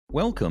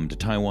Welcome to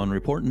Taiwan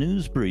Report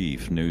News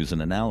Brief, news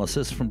and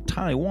analysis from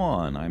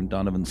Taiwan. I'm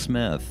Donovan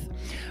Smith.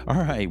 All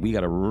right, we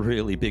got a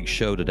really big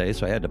show today,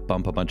 so I had to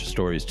bump a bunch of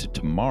stories to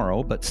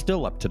tomorrow, but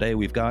still up today,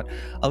 we've got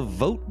a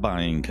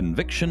vote-buying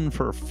conviction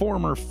for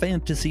former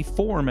Fantasy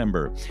 4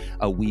 member,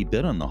 a wee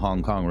bit on the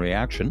Hong Kong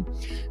reaction,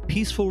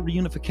 peaceful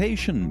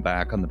reunification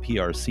back on the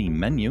PRC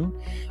menu,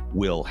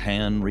 will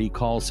Han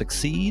recall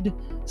succeed?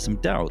 Some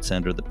doubts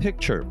enter the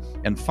picture.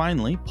 And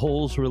finally,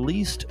 polls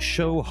released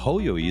show Hou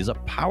Yu-yi is a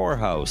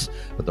powerhouse,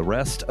 but the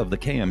rest of the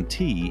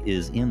KMT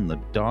is in the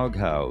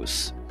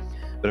doghouse.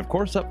 But of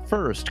course, up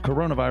first,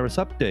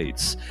 coronavirus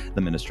updates.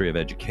 The Ministry of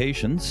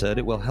Education said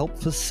it will help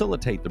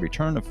facilitate the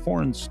return of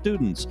foreign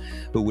students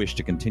who wish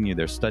to continue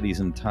their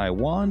studies in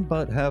Taiwan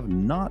but have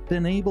not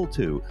been able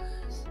to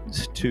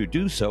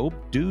do so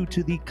due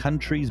to the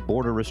country's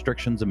border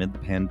restrictions amid the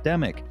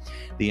pandemic.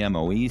 The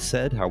MOE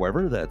said,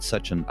 however, that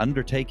such an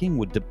undertaking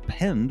would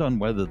depend on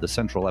whether the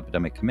Central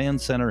Epidemic Command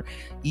Center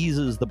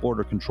eases the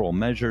border control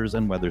measures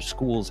and whether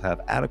schools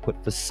have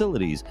adequate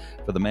facilities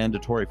for the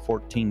mandatory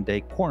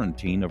 14-day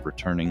quarantine of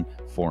returning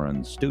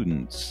foreign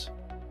students.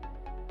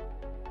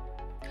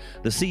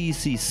 The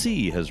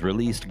CECC has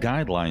released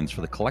guidelines for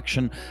the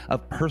collection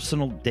of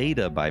personal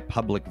data by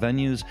public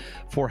venues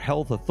for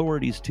health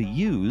authorities to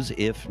use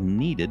if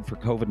needed for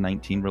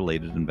COVID-19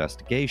 related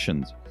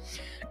investigations.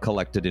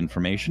 Collected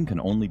information can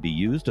only be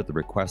used at the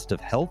request of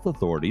health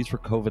authorities for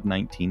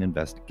COVID-19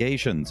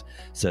 investigations,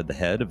 said the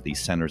head of the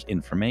center's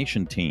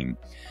information team.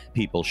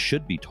 People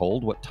should be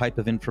told what type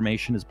of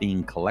information is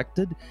being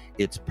collected,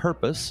 its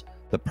purpose,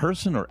 the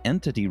person or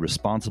entity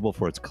responsible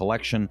for its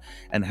collection,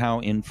 and how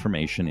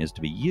information is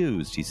to be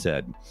used, he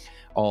said.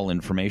 All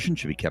information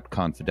should be kept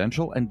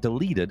confidential and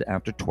deleted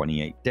after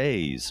 28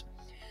 days.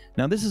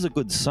 Now, this is a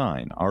good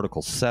sign.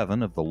 Article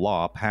 7 of the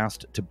law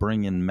passed to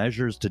bring in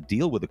measures to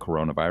deal with the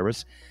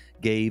coronavirus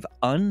gave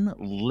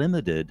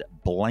unlimited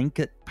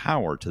blanket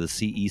power to the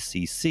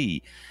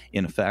CECC,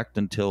 in effect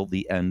until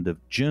the end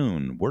of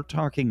June. We're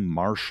talking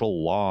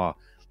martial law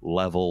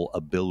level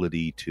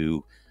ability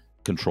to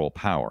control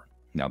power.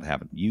 Now, they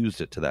haven't used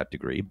it to that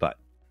degree, but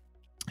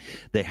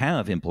they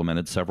have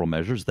implemented several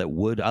measures that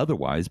would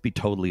otherwise be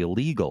totally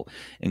illegal,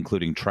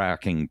 including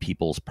tracking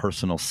people's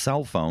personal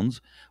cell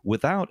phones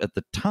without, at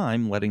the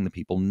time, letting the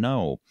people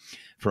know.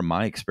 From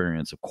my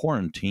experience of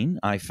quarantine,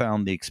 I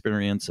found the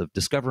experience of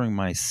discovering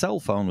my cell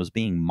phone was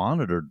being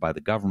monitored by the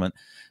government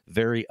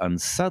very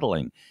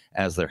unsettling,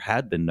 as there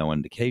had been no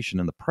indication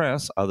in the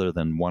press, other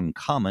than one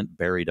comment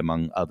buried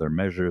among other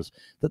measures,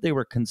 that they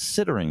were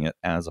considering it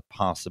as a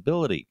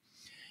possibility.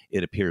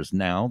 It appears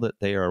now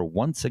that they are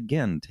once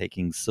again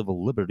taking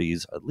civil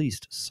liberties at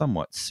least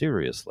somewhat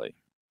seriously.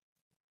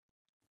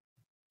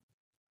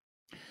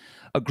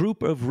 A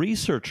group of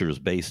researchers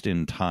based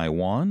in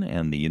Taiwan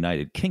and the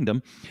United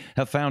Kingdom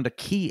have found a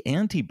key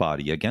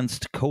antibody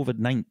against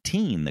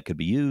COVID-19 that could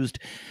be used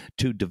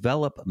to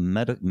develop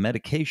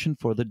medication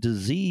for the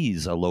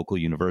disease, a local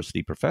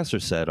university professor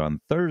said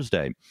on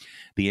Thursday.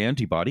 The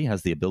antibody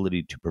has the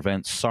ability to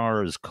prevent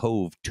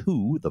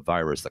SARS-CoV-2, the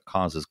virus that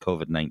causes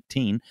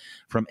COVID-19,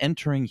 from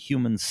entering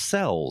human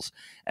cells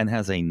and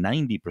has a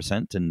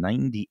 90% to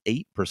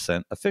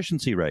 98%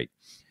 efficiency rate.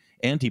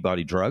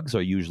 Antibody drugs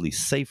are usually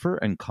safer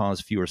and cause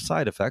fewer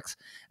side effects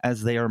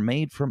as they are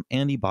made from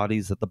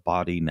antibodies that the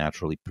body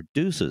naturally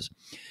produces.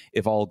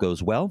 If all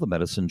goes well, the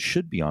medicine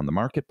should be on the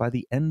market by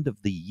the end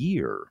of the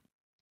year.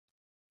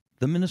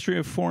 The Ministry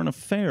of Foreign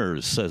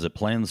Affairs says it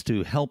plans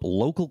to help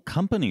local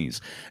companies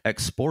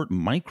export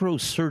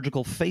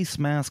microsurgical face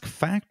mask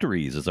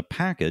factories as a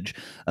package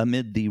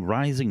amid the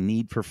rising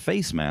need for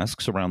face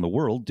masks around the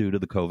world due to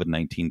the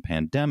COVID-19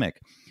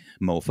 pandemic.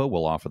 MOFA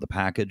will offer the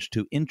package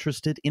to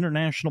interested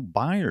international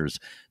buyers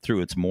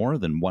through its more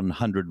than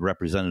 100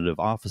 representative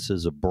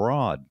offices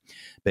abroad.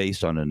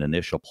 Based on an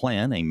initial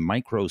plan, a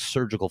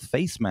microsurgical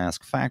face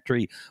mask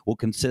factory will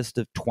consist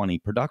of 20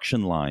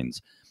 production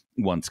lines.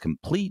 Once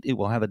complete, it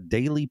will have a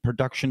daily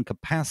production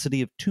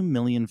capacity of 2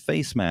 million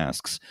face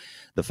masks.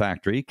 The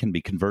factory can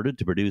be converted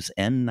to produce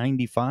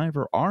N95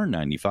 or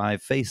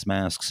R95 face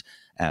masks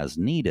as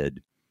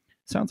needed.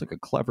 Sounds like a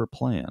clever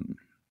plan.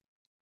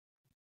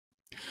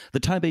 The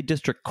Taipei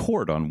District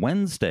Court on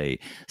Wednesday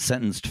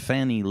sentenced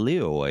Fanny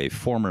Liu, a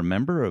former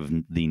member of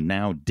the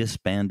now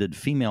disbanded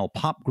female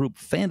pop group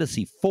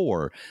Fantasy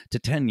 4, to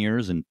 10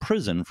 years in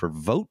prison for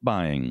vote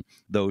buying,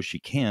 though she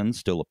can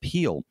still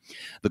appeal.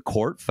 The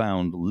court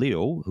found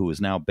Liu, who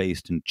is now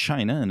based in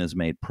China and has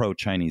made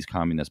pro-Chinese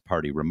Communist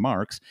Party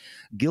remarks,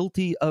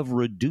 guilty of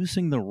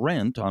reducing the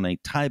rent on a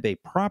Taipei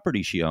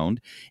property she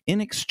owned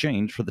in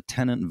exchange for the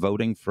tenant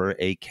voting for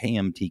a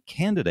KMT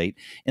candidate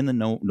in the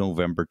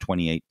November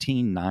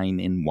 2018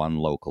 9-in-1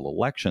 local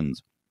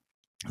elections.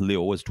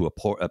 Liu was to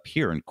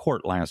appear in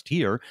court last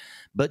year,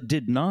 but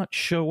did not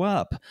show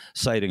up,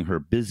 citing her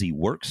busy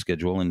work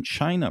schedule in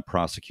China,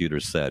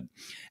 prosecutors said,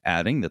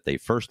 adding that they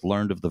first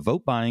learned of the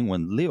vote buying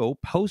when Liu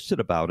posted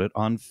about it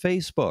on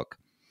Facebook.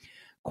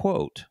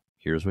 Quote,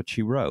 here's what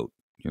she wrote.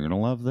 You're going to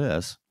love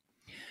this.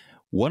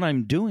 What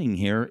I'm doing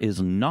here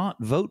is not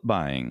vote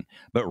buying,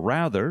 but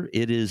rather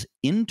it is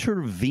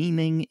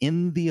intervening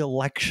in the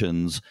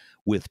elections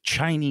with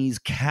Chinese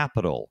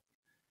capital.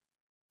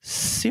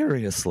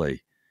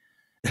 Seriously.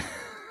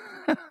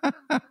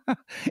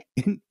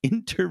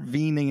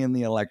 Intervening in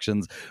the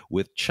elections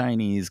with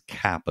Chinese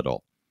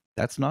capital.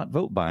 That's not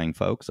vote buying,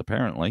 folks,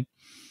 apparently.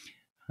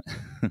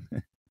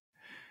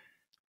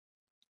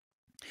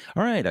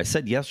 All right, I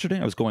said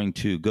yesterday I was going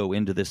to go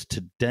into this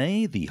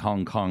today, the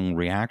Hong Kong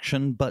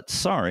reaction, but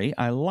sorry,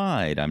 I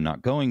lied. I'm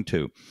not going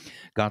to.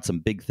 Got some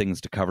big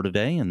things to cover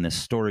today, and this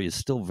story is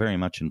still very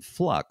much in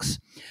flux.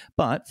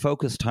 But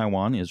Focus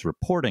Taiwan is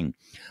reporting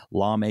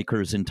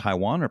lawmakers in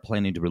Taiwan are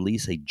planning to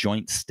release a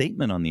joint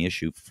statement on the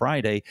issue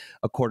Friday,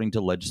 according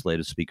to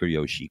Legislative Speaker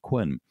Yeo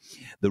Shi-kun.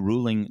 The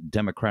ruling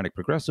Democratic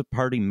Progressive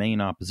Party, main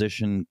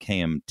opposition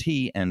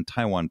KMT, and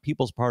Taiwan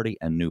People's Party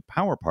and New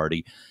Power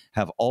Party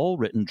have all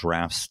written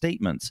draft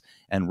statements,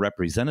 and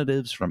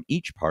representatives from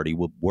each party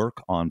will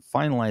work on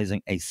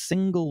finalizing a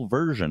single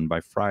version by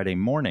Friday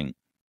morning,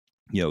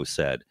 Yeo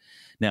said.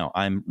 Now,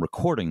 I'm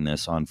recording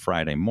this on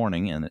Friday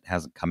morning, and it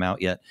hasn't come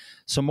out yet,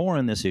 so more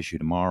on this issue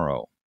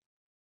tomorrow.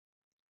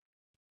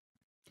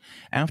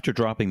 After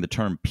dropping the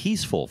term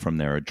peaceful from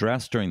their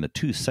address during the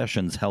two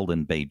sessions held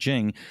in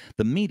Beijing,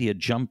 the media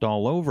jumped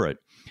all over it.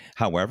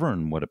 However,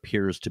 in what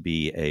appears to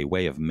be a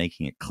way of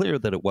making it clear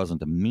that it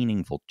wasn't a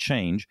meaningful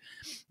change,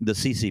 the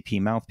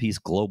CCP mouthpiece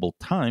Global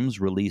Times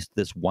released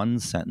this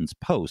one-sentence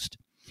post.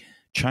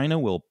 China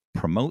will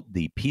promote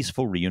the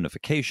peaceful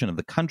reunification of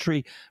the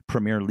country,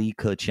 Premier Li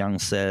Keqiang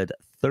said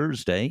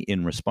Thursday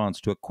in response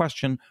to a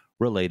question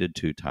related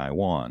to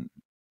Taiwan.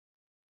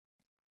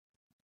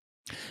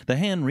 The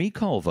Han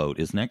recall vote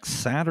is next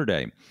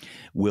Saturday.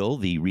 Will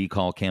the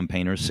recall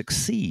campaigners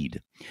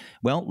succeed?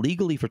 Well,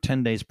 legally for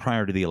 10 days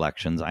prior to the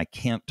elections, I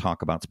can't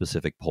talk about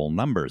specific poll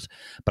numbers,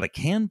 but I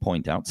can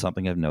point out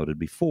something I've noted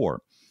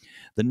before.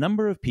 The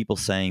number of people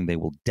saying they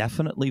will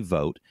definitely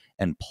vote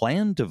and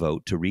plan to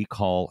vote to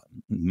recall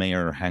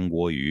Mayor Han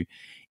Yu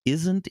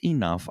isn't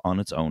enough on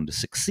its own to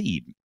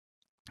succeed.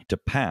 To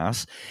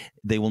pass,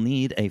 they will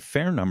need a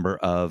fair number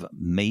of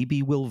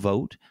maybe will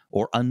vote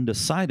or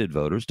undecided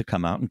voters to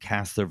come out and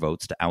cast their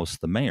votes to oust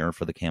the mayor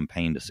for the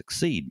campaign to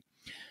succeed.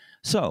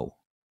 So,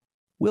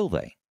 will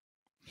they?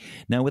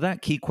 Now, with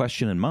that key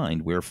question in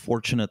mind, we're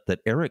fortunate that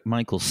Eric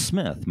Michael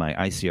Smith, my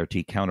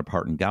ICRT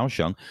counterpart in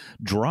Kaohsiung,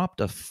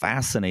 dropped a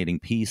fascinating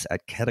piece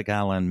at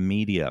Ketagalan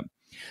Media.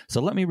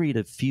 So let me read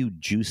a few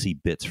juicy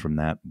bits from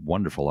that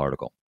wonderful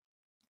article.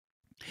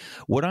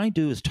 What I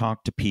do is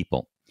talk to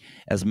people,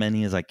 as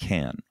many as I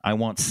can. I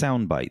want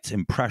sound bites,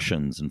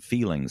 impressions, and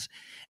feelings,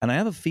 and I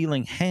have a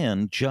feeling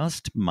Han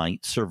just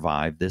might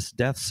survive this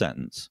death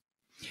sentence.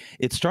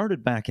 It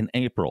started back in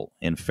April.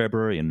 In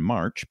February and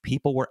March,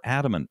 people were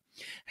adamant.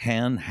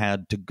 Han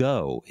had to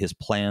go. His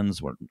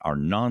plans are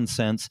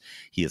nonsense.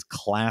 He is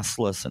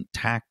classless and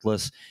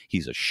tactless.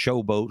 He's a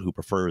showboat who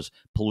prefers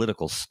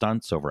political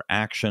stunts over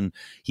action.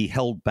 He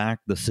held back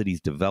the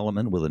city's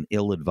development with an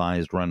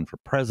ill-advised run for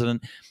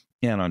president.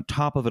 And on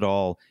top of it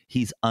all,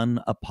 he's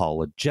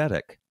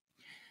unapologetic.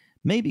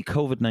 Maybe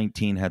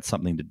COVID-19 had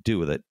something to do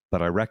with it,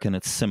 but I reckon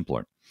it's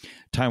simpler.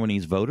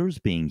 Taiwanese voters,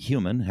 being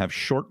human, have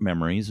short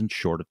memories and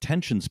short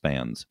attention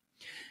spans.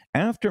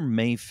 After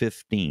May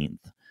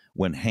 15th,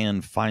 when Han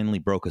finally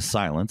broke a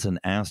silence and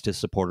asked his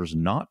supporters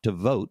not to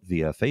vote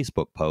via a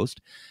Facebook post,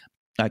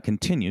 I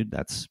continued,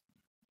 that's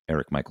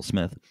Eric Michael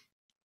Smith,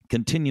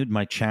 continued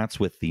my chats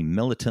with the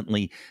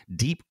militantly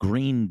deep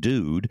green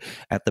dude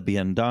at the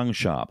Biendong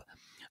shop,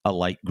 a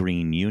light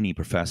green uni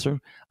professor,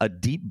 a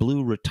deep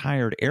blue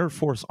retired Air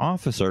Force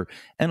officer,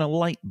 and a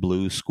light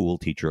blue school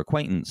teacher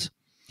acquaintance.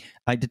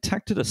 I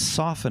detected a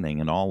softening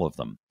in all of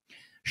them.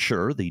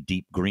 Sure, the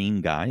deep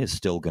green guy is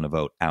still going to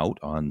vote out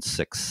on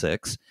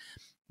 6-6,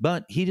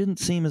 but he didn't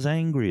seem as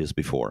angry as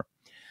before.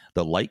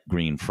 The light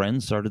green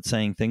friend started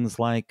saying things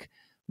like,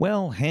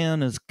 well,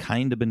 Han has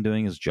kind of been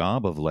doing his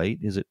job of late.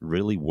 Is it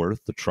really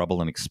worth the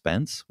trouble and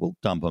expense? We'll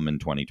dump him in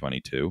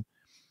 2022.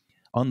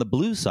 On the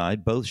blue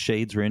side, both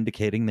shades were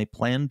indicating they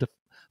planned to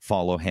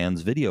follow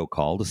Han's video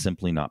call to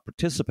simply not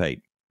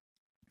participate.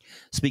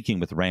 Speaking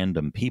with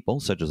random people,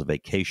 such as a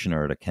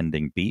vacationer at a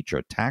Kending beach or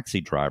a taxi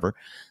driver,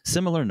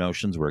 similar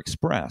notions were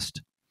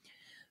expressed.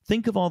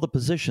 Think of all the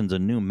positions a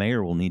new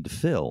mayor will need to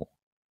fill.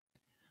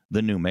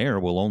 The new mayor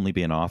will only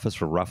be in office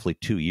for roughly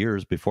 2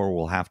 years before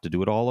we'll have to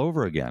do it all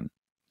over again.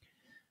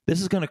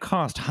 This is going to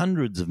cost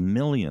hundreds of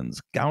millions.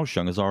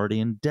 Kaohsiung is already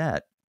in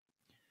debt.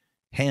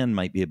 Han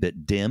might be a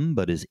bit dim,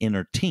 but his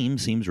inner team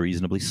seems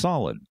reasonably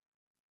solid.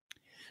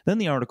 Then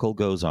the article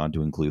goes on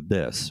to include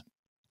this.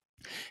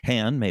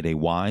 Han made a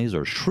wise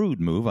or shrewd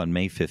move on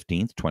May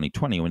 15,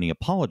 2020, when he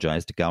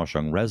apologized to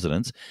Kaohsiung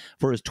residents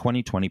for his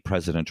 2020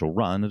 presidential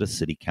run at a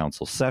city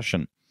council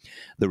session.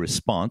 The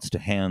response to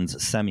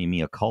Han's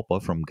semi-mea culpa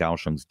from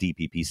Kaohsiung's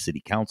DPP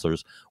city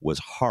councilors was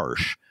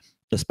harsh,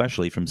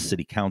 especially from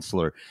city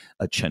councilor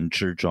Chen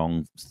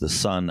Zhizhong, the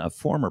son of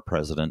former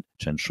president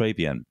Chen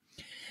Shui-bian.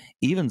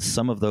 Even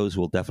some of those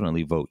who will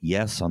definitely vote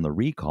yes on the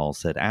recall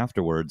said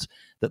afterwards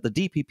that the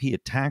DPP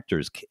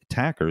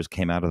attackers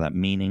came out of that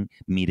meeting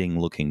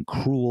looking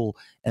cruel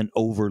and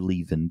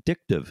overly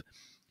vindictive.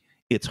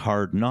 It's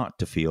hard not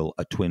to feel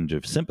a twinge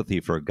of sympathy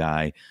for a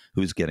guy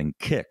who's getting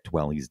kicked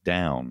while he's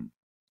down.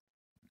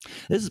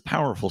 This is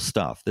powerful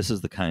stuff. This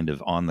is the kind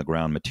of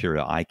on-the-ground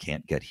material I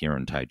can't get here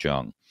in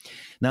Taichung.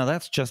 Now,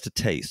 that's just a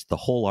taste. The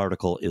whole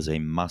article is a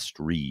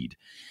must-read.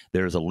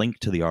 There's a link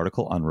to the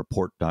article on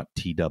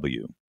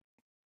report.tw.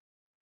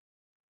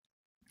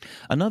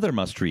 Another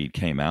must-read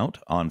came out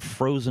on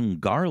frozen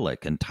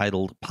garlic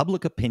entitled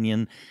Public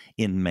Opinion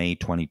in May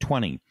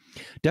 2020.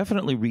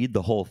 Definitely read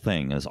the whole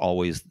thing, as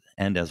always,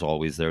 and as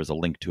always, there's a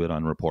link to it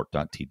on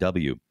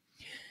report.tw.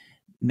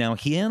 Now,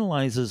 he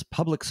analyzes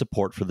public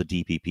support for the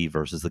DPP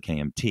versus the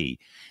KMT,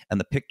 and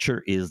the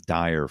picture is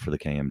dire for the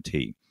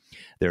KMT.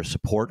 Their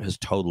support has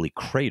totally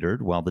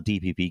cratered while the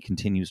DPP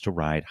continues to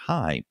ride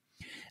high.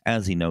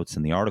 As he notes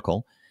in the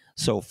article,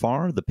 so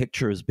far the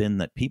picture has been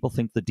that people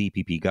think the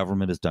DPP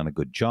government has done a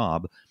good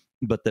job,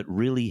 but that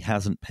really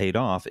hasn't paid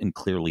off in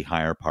clearly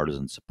higher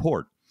partisan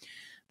support.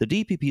 The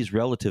DPP's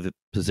relative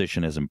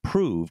position has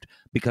improved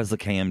because the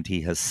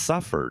KMT has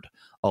suffered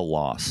a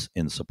loss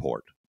in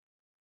support.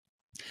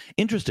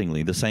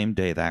 Interestingly, the same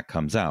day that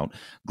comes out,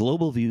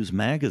 Global Views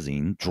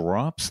magazine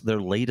drops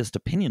their latest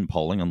opinion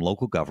polling on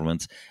local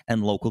governments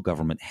and local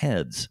government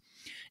heads.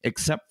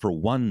 Except for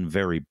one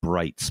very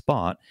bright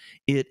spot,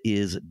 it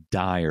is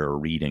dire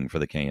reading for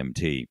the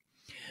KMT.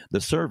 The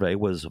survey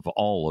was of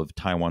all of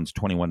Taiwan's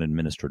 21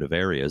 administrative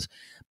areas,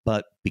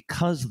 but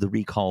because the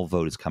recall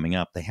vote is coming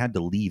up, they had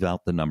to leave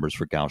out the numbers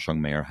for Kaohsiung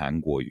Mayor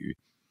Hou Yu-yi.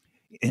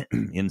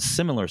 In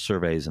similar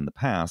surveys in the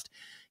past,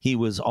 he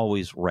was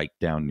always right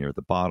down near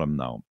the bottom,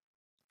 though.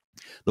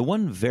 The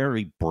one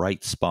very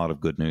bright spot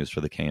of good news for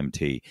the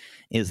KMT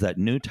is that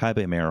new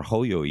Taipei Mayor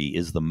Hou Yu-yi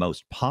is the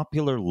most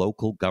popular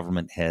local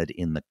government head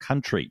in the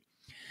country.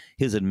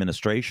 His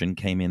administration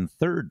came in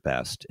third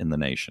best in the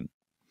nation.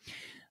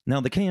 Now,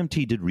 the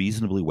KMT did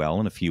reasonably well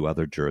in a few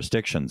other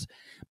jurisdictions,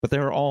 but they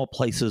are all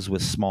places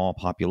with small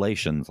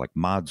populations like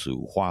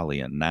Mazu,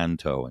 Hualien,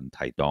 Nantou, and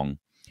Taidong.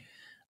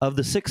 Of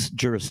the 6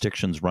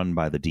 jurisdictions run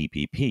by the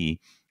DPP,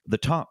 the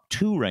top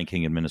 2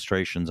 ranking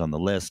administrations on the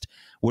list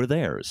were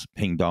theirs,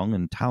 Pingdong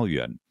and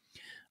Taoyuan.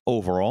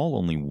 Overall,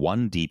 only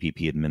one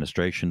DPP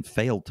administration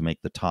failed to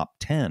make the top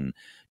 10.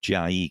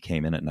 Jiayi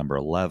came in at number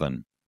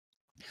 11.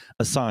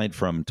 Aside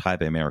from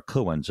Taipei Mayor Ke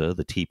Wen-je,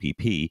 the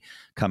TPP,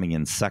 coming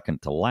in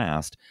second to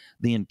last,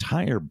 the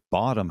entire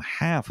bottom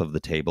half of the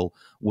table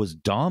was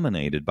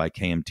dominated by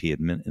KMT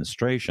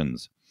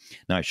administrations.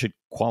 Now, I should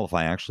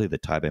qualify, actually,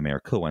 that Taipei Mayor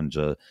Ke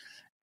Wen-je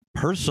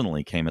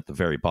personally came at the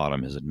very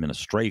bottom. His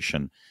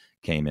administration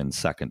came in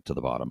second to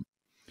the bottom.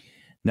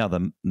 Now,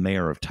 the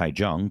mayor of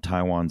Taichung,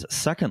 Taiwan's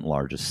second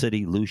largest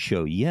city, Liu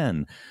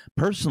Xiuyan,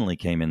 personally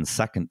came in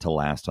second to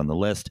last on the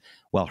list,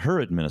 while her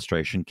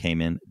administration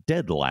came in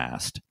dead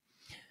last.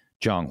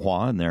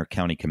 Zhanghua and their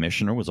county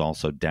commissioner was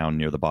also down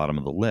near the bottom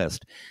of the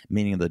list,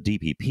 meaning the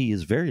DPP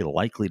is very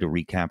likely to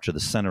recapture the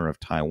center of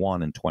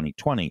Taiwan in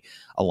 2020,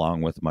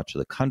 along with much of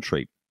the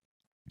country.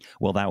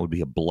 Well, that would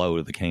be a blow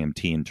to the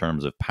KMT in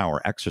terms of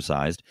power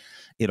exercised.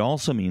 It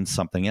also means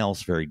something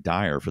else very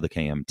dire for the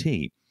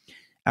KMT.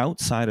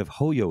 Outside of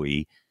Hou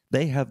Yu-yi,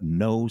 they have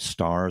no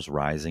stars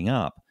rising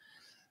up.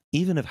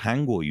 Even if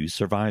Han Kuo-yu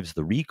survives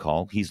the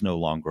recall, he's no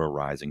longer a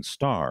rising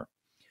star.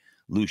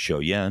 Liu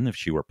Xiuyan, if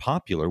she were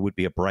popular, would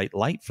be a bright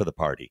light for the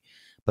party,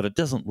 but it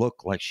doesn't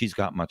look like she's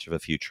got much of a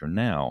future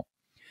now.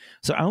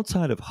 So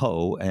outside of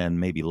Hou and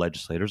maybe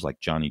legislators like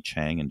Johnny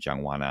Chang and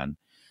Jiang Wanan,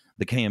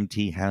 the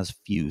KMT has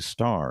few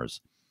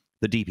stars.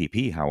 The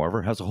DPP,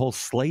 however, has a whole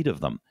slate of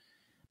them.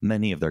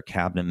 Many of their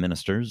cabinet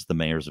ministers, the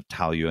mayors of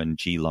Taoyuan,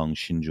 Keelung,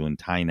 Hsinchu, and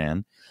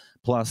Tainan,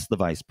 plus the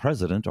vice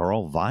president, are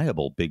all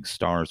viable big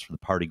stars for the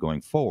party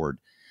going forward,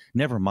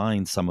 never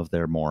mind some of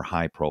their more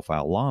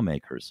high-profile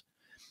lawmakers.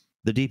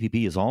 The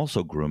DPP is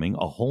also grooming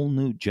a whole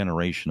new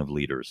generation of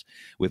leaders,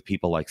 with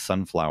people like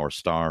Sunflower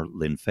star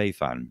Lin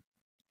Feifan.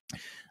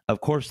 Of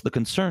course, the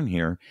concern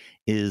here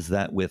is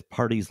that with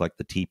parties like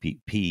the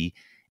TPP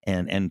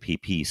and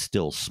NPP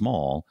still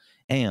small,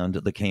 and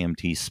the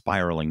KMT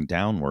spiraling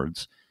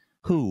downwards,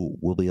 who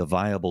will be a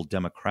viable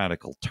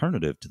democratic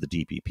alternative to the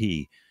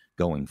DPP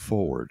going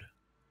forward?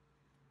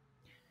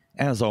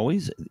 As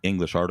always,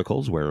 English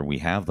articles where we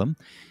have them.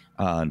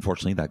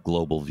 Unfortunately, that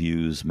Global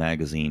Views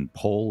magazine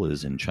poll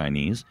is in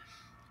Chinese.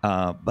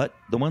 But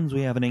the ones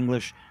we have in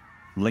English,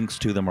 links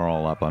to them are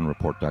all up on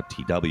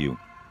report.tw.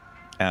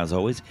 As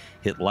always,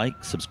 hit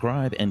like,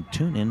 subscribe, and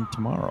tune in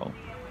tomorrow.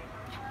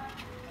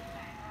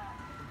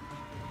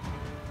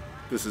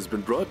 This has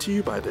been brought to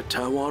you by the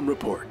Taiwan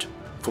Report.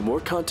 For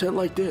more content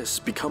like this,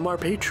 become our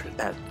patron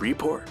at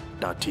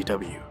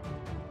report.tw.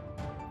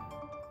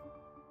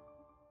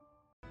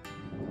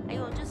 哎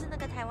呦，就是那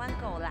个台湾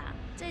狗啦，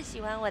最喜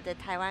欢我的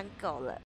台湾狗了。